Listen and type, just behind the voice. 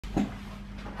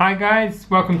Hi guys,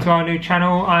 welcome to our new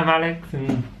channel. I'm Alex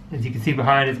and as you can see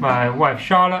behind is my wife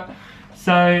Charlotte.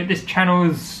 So this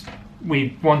channel's,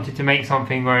 we wanted to make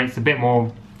something where it's a bit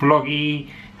more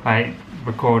vloggy, like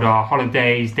record our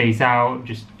holidays, days out,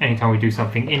 just anytime we do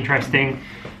something interesting.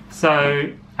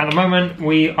 So at the moment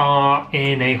we are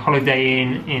in a Holiday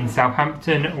Inn in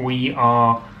Southampton. We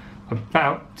are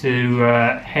about to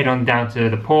head on down to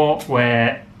the port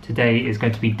where today is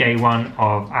going to be day one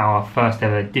of our first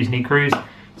ever Disney cruise.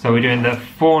 So we're doing the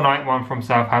 4-night one from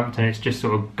Southampton. It's just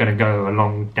sort of going to go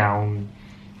along down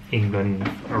England,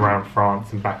 around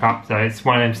France and back up. So it's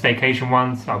one of them staycation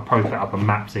ones. I'll probably put up a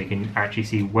map so you can actually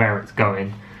see where it's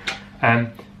going.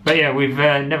 But yeah, we've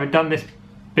never done this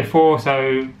before,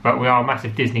 but we are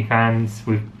massive Disney fans.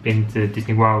 We've been to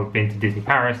Disney World, we've been to Disney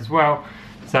Paris as well.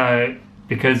 So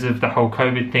because of the whole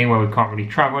COVID thing where we can't really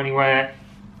travel anywhere,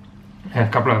 a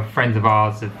couple of friends of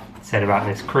ours have said about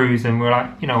this cruise and we're like,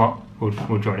 you know what,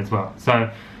 we'll join as well. So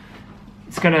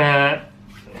it's gonna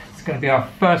be our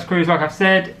first cruise, like I've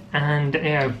said, and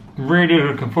yeah, really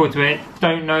looking forward to it.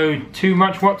 Don't know too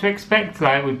much what to expect.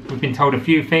 Like we've been told a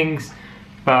few things,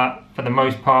 but for the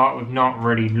most part we've not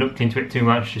really looked into it too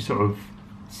much, just sort of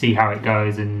see how it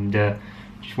goes and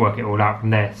just work it all out from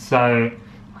there. So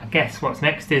I guess what's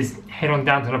next is head on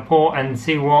down to the port and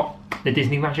see what the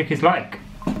Disney magic is like.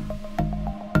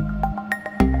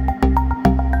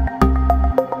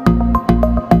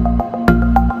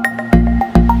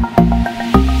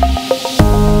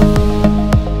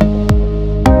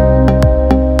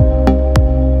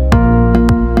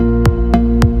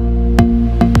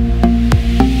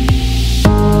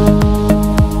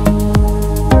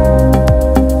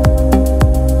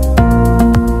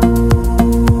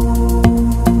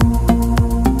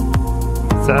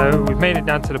 So we've made it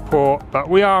down to the port, but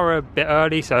we are a bit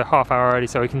early, so half hour early,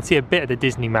 so we can see a bit of the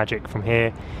Disney magic from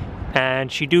here.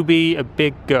 And she do be a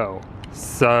big girl,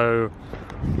 so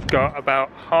we've got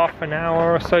about half an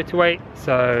hour or so to wait.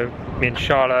 So me and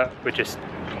Charlotte, we're just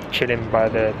chilling by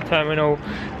the terminal,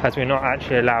 as we're not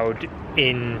actually allowed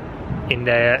in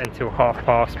there until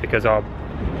 12:30 because our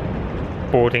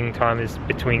boarding time is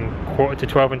between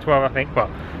 11:45 and 12, I think. Well,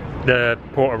 the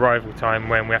port arrival time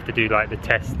when we have to do like the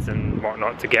tests and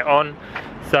whatnot to get on.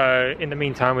 So in the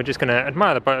meantime we're just going to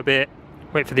admire the boat a bit,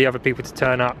 wait for the other people to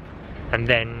turn up, and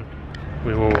then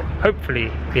we will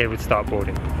hopefully be able to start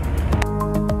boarding.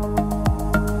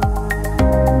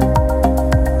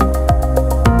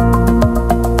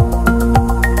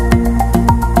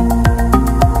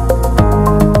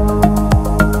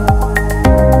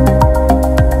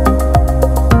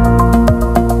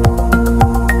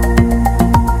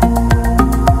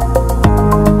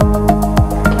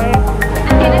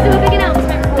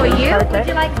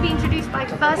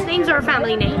 First names or a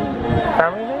family name?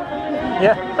 Family name?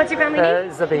 Yeah. What's your family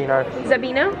name? Zabino.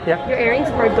 Zabino? Yeah. Your earrings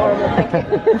are adorable, thank you.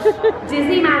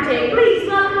 Disney Magic. Please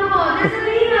welcome aboard the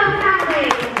Zabino family.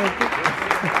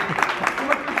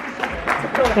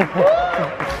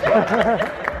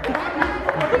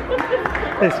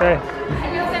 This way.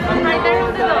 Right there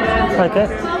on the left. Right there.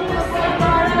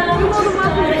 You all the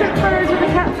welcome to take photos with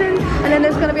the captain, and then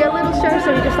there's going to be a little show,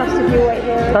 so you just have to view it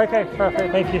here. Okay,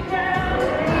 perfect, thank you.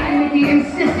 He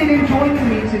insisted in joining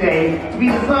me today to be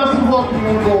the first to welcome you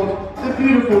on board the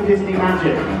beautiful Disney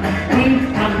magic. We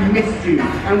have missed you,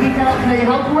 and we cannot tell you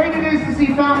how great it is to see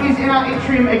families in our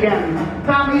atrium again.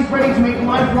 Families ready to make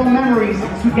lifelong memories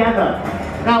together.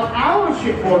 Now, our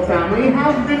shipboard family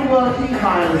have been working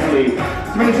tirelessly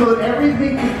to make sure that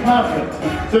everything is perfect,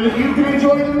 so that you can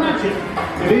enjoy the magic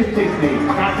that is Disney.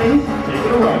 Captain, take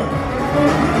it away.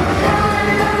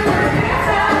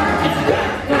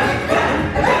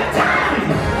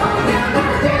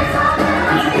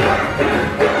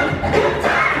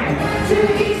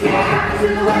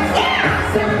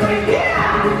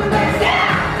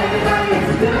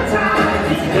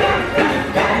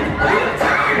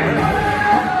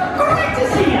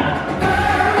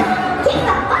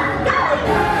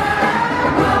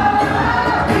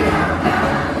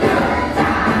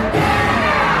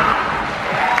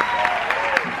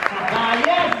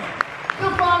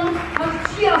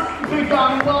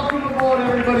 Welcome aboard,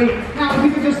 everybody. Now, if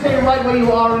you could just stay right where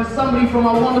you are, and somebody from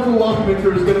our wonderful welcoming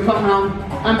crew is going to come around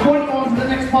and point you on to the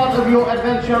next part of your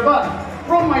adventure. But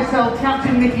from myself,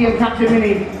 Captain Mickey and Captain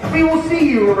Minnie, we will see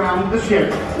you around the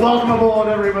ship. Welcome aboard,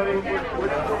 everybody.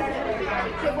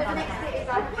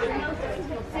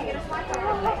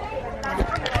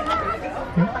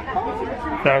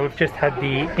 So we've just had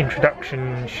the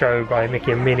introduction show by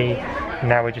Mickey and Minnie.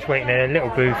 Now we're just waiting in a little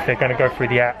booth. They're going to go through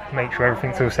the app, make sure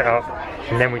everything's all set up,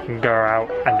 and then we can go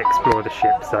out and explore the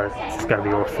ship. So it's going to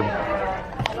be awesome.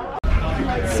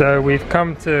 So we've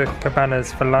come to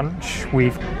Cabanas for lunch.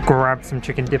 We've grabbed some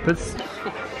chicken dippers,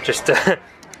 just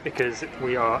because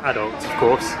we are adults, of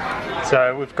course.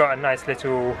 So we've got a nice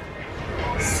little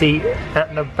seat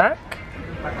at the back.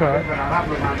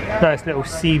 Nice little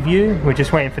sea view. We're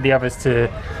just waiting for the others to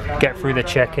get through the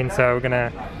check-in, so we're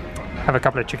gonna have a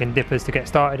couple of chicken dippers to get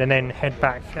started and then head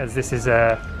back, as this is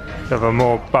a sort of a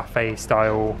more buffet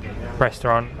style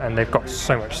restaurant and they've got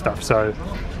so much stuff, so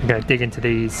I'm gonna dig into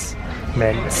these and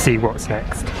then see what's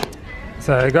next.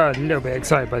 So I got a little bit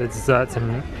excited by the desserts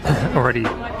and already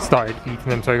started eating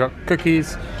them. So I got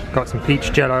cookies, got some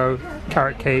peach jello,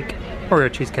 carrot cake, Oreo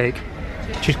cheesecake.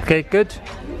 Cheesecake good?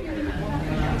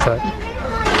 So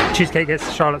cheesecake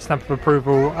gets Charlotte's stamp of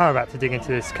approval. I'm about to dig into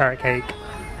this carrot cake.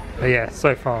 But yeah,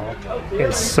 so far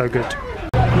it's so good.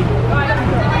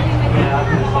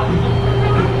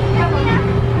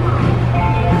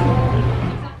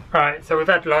 Right, so we've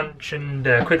had lunch and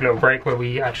a quick little break where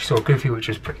we actually saw Goofy, which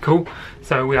was pretty cool.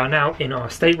 So we are now in our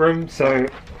stateroom, so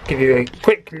give you a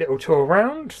quick little tour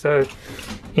around. So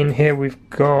in here we've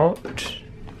got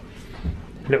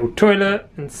a little toilet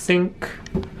and sink.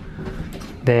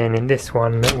 Then in this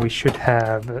one we should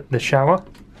have the shower.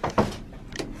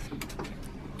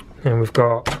 And we've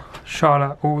got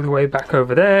Charlotte all the way back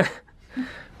over there.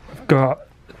 We've got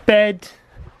the bed.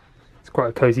 It's quite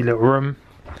a cozy little room.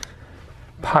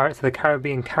 Pirates of the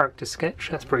Caribbean character sketch,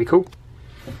 that's pretty cool.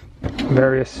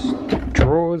 Various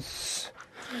drawers.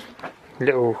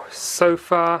 Little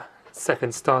sofa.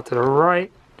 Second star to the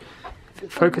right. If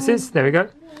it focuses, there we go.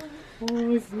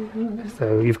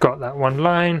 So you've got that one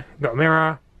line, you've got a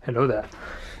mirror. Hello there.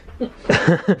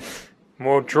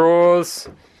 More drawers.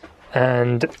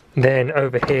 And then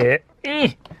over here,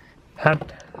 how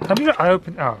did I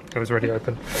open? Oh, it was already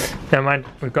open. Never mind,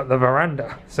 we've got the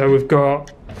veranda. So we've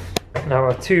got now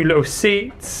our two little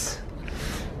seats,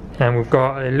 and we've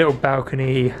got a little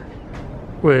balcony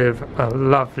with a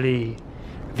lovely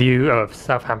view of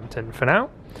Southampton for now.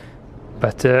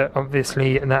 But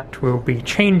obviously that will be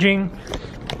changing.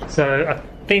 So I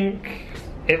think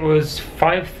it was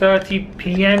 5:30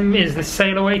 PM is the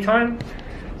sail away time.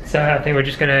 So I think we're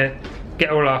just gonna get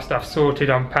all our stuff sorted,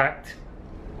 unpacked,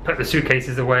 put the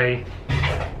suitcases away.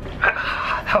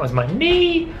 That was my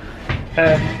knee.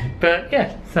 But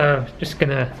yeah, so just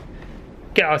gonna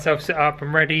get ourselves set up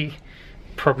and ready.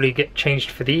 Probably get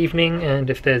changed for the evening, and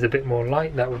if there's a bit more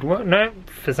light that would work. No,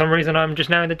 for some reason I'm just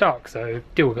now in the dark, so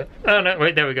deal with it. Oh no,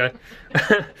 wait, there we go.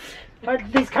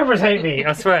 These cameras hate me,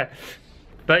 I swear.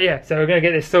 But yeah, so we're gonna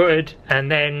get this sorted, and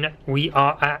then we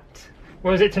are at,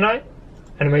 what was it tonight?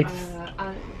 Animator's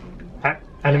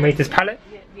Palette?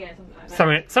 Yeah,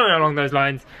 something like that. Something along those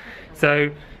lines.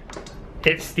 So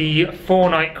it's the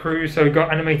 4-night cruise, so we've got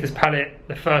Animator's Palette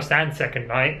the first and second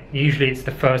night. Usually it's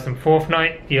the first and fourth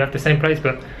night you have the same place,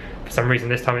 but for some reason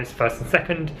this time it's first and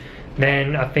second.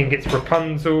 Then I think it's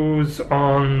Rapunzel's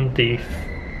on the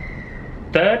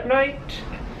third night,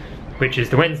 which is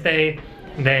the Wednesday.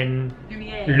 Then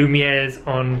Lumiere's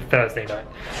on Thursday night.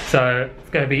 So it's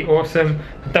going to be awesome.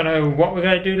 I don't know what we're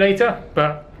going to do later,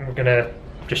 but we're going to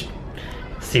just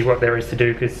see what there is to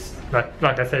do, because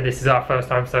like I said, this is our first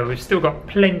time, so we've still got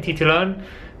plenty to learn.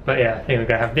 But yeah, I think we're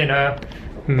going to have dinner,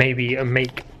 maybe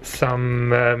make some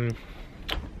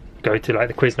go to like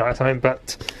the quiz night or something.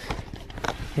 But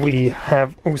we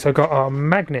have also got our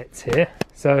magnets here.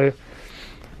 So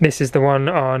this is the one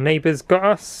our neighbours got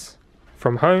us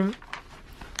from home.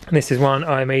 This is one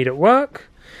I made at work,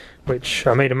 which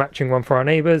I made a matching one for our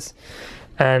neighbours.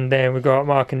 And then we've got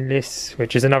Mark and Liz,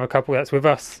 which is another couple that's with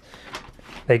us.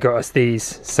 They got us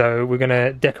these, so we're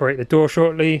gonna decorate the door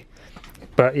shortly.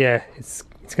 But yeah, it's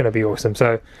gonna be awesome.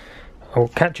 So I'll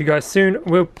catch you guys soon.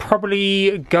 We'll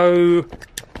probably go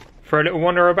for a little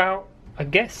wander about, I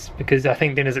guess, because I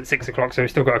think dinner's at 6 o'clock, so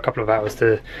we've still got a couple of hours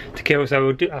to kill.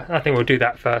 So I think we'll do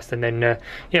that first, and then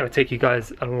yeah, we'll take you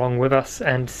guys along with us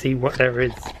and see what there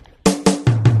is.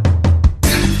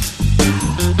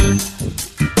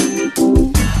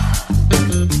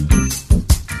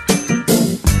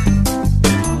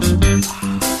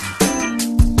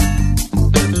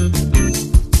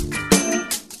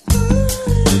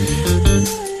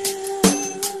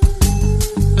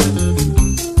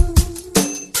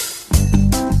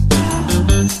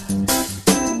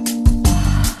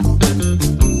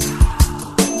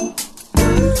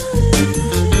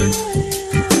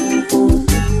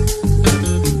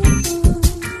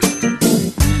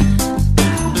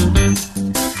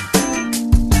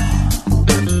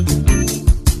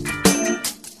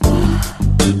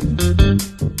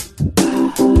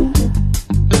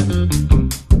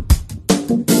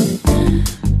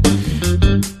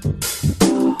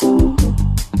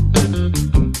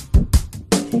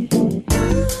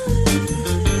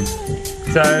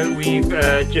 So we've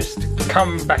just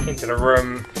come back into the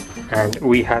room and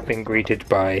we have been greeted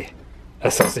by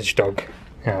a sausage dog.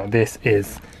 Now this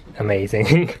is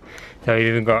amazing. So we've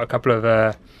even got a couple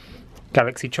of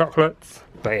Galaxy chocolates.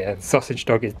 But yeah, the sausage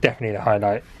dog is definitely the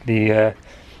highlight. The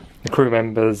crew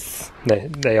members,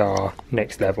 they are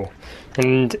next level.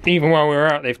 And even while we were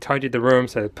out, they've tidied the room,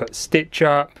 so they put Stitch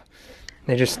up.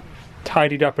 They just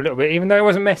tidied up a little bit, even though it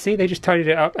wasn't messy, they just tidied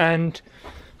it up. And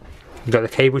we've got the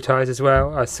cable ties as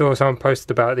well. I saw someone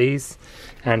posted about these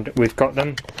and we've got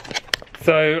them.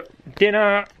 So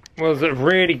dinner was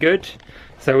really good.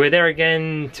 So we're there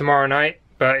again tomorrow night,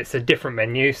 but it's a different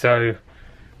menu, so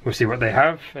we'll see what they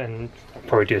have and I'll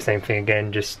probably do the same thing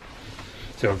again, just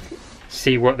sort of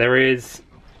see what there is.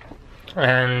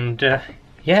 And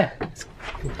yeah,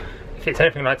 if it's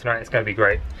anything like tonight, it's going to be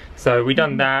great. So we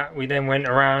done that, we then went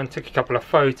around, took a couple of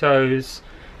photos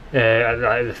at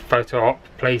the photo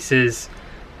op places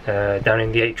down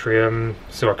in the atrium,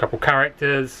 saw a couple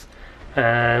characters,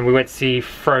 and we went to see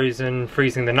Frozen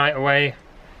Freezing the Night Away.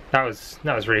 That was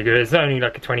really good. It's only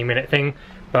like a 20-minute thing,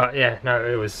 but yeah, no,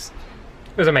 it was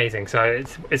amazing. So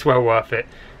it's well worth it,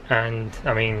 and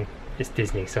I mean it's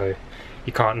Disney, so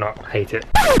you can't not hate it.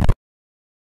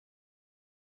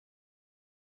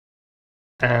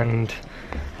 And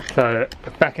so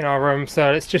back in our room,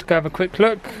 so let's just go have a quick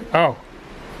look. Oh,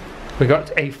 we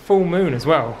got a full moon as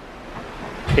well.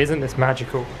 Isn't this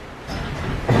magical?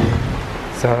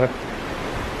 So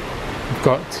we've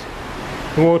got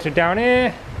the water down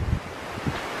here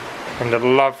and a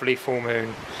lovely full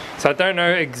moon. So I don't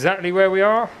know exactly where we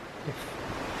are.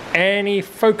 Any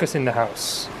focus in the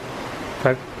house?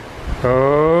 Okay.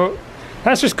 Oh,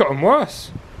 that's just gotten worse.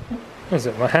 What is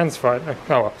it? My hand's fried.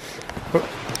 Oh well.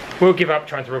 We'll give up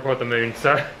trying to record the moon.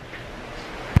 So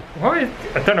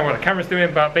I don't know what the camera's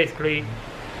doing, but basically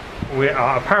we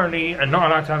are apparently not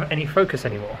allowed to have any focus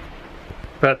anymore.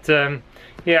 But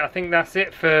yeah, I think that's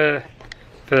it for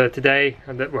today.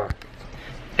 Well,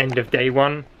 end of day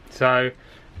one. So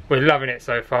we're loving it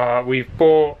so far. We've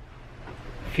bought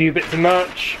a few bits of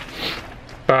merch,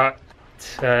 but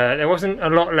there wasn't a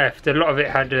lot left. A lot of it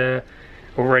had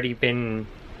already been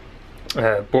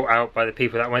bought out by the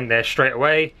people that went there straight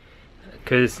away,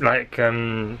 because like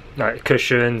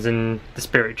cushions and the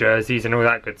spirit jerseys and all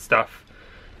that good stuff.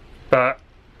 But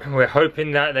we're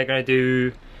hoping that they're going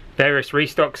to do various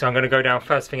restocks. So I'm going to go down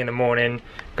first thing in the morning,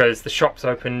 because the shop's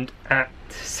opened at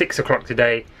 6 o'clock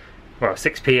today. Well,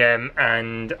 6 PM,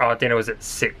 and our dinner was at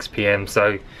 6 PM,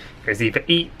 so it was either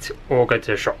eat or go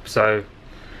to the shop. So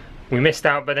we missed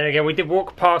out, but then again we did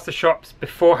walk past the shops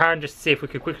beforehand just to see if we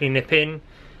could quickly nip in,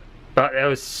 but there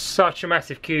was such a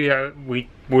massive queue that we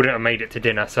wouldn't have made it to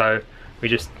dinner, so we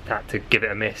just had to give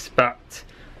it a miss. But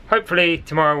hopefully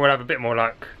tomorrow we'll have a bit more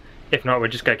luck. If not, we're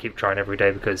just going to keep trying every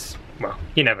day, because, well,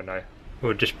 you never know.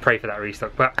 We'll just pray for that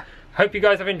restock. But hope you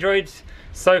guys have enjoyed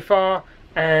so far,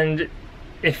 and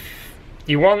if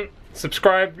you want,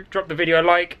 subscribe, drop the video a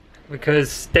like,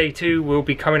 because day 2 will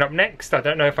be coming up next. I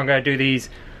don't know if I'm going to do these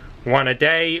one a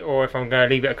day or if I'm going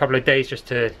to leave it a couple of days just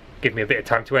to give me a bit of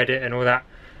time to edit and all that.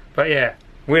 But yeah,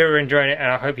 we're enjoying it,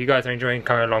 and I hope you guys are enjoying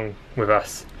coming along with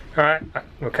us. Alright,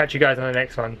 we'll catch you guys on the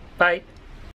next one. Bye!